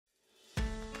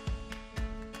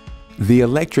The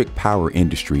electric power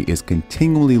industry is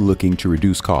continually looking to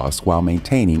reduce costs while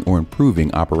maintaining or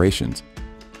improving operations.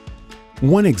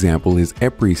 One example is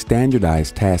EPRI's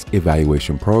Standardized Task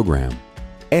Evaluation Program.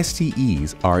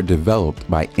 STEs are developed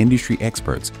by industry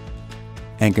experts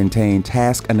and contain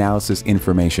task analysis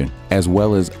information as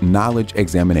well as knowledge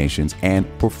examinations and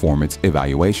performance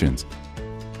evaluations.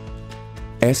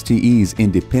 STEs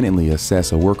independently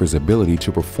assess a worker's ability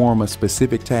to perform a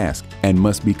specific task and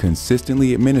must be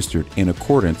consistently administered in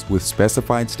accordance with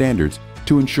specified standards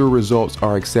to ensure results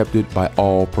are accepted by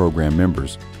all program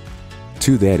members.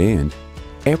 To that end,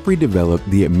 EPRI developed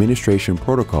the Administration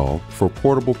Protocol for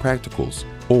Portable Practicals,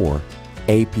 or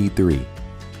AP3.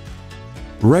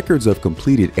 Records of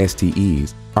completed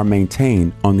STEs are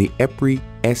maintained on the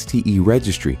EPRI-STE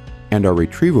registry and are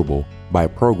retrievable by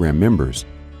program members.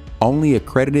 Only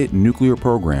accredited nuclear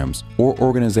programs or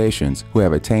organizations who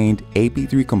have attained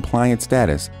AP3 compliant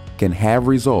status can have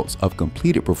results of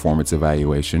completed performance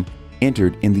evaluation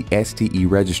entered in the STE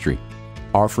registry,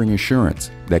 offering assurance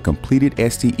that completed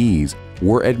STEs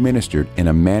were administered in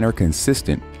a manner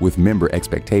consistent with member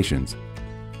expectations.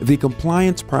 The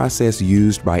compliance process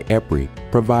used by EPRI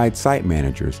provides site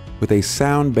managers with a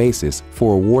sound basis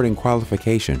for awarding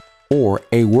qualification, or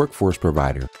a workforce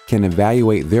provider can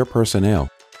evaluate their personnel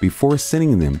before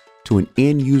sending them to an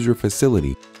end-user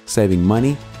facility, saving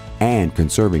money and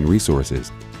conserving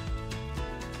resources.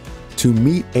 To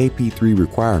meet AP3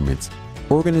 requirements,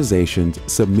 organizations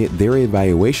submit their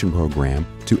evaluation program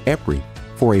to EPRI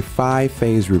for a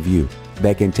 5-phase review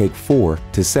that can take 4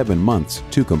 to 7 months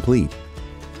to complete.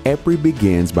 EPRI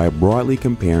begins by broadly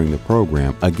comparing the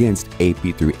program against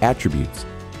AP3 attributes.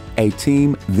 A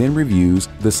team then reviews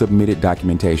the submitted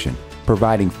documentation,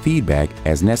 providing feedback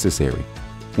as necessary.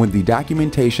 When the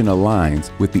documentation aligns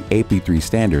with the AP3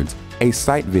 standards, a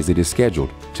site visit is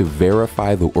scheduled to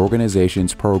verify the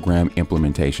organization's program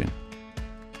implementation.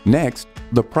 Next,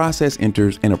 the process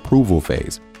enters an approval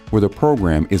phase, where the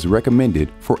program is recommended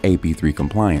for AP3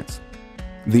 compliance.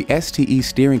 The STE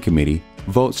Steering Committee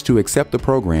votes to accept the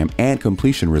program and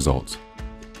completion results.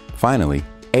 Finally,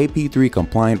 AP3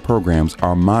 compliant programs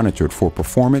are monitored for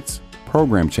performance,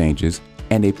 program changes,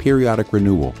 and a periodic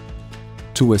renewal.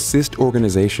 To assist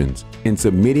organizations in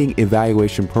submitting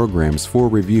evaluation programs for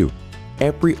review,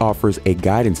 EPRI offers a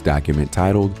guidance document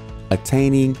titled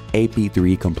Attaining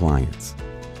AP3 Compliance.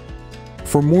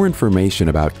 For more information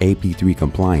about AP3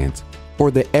 compliance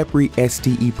or the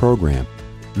EPRI-STE program,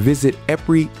 visit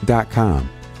EPRI.com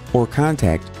or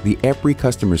contact the EPRI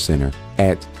Customer Center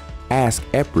at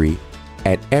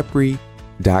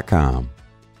askepri@epri.com.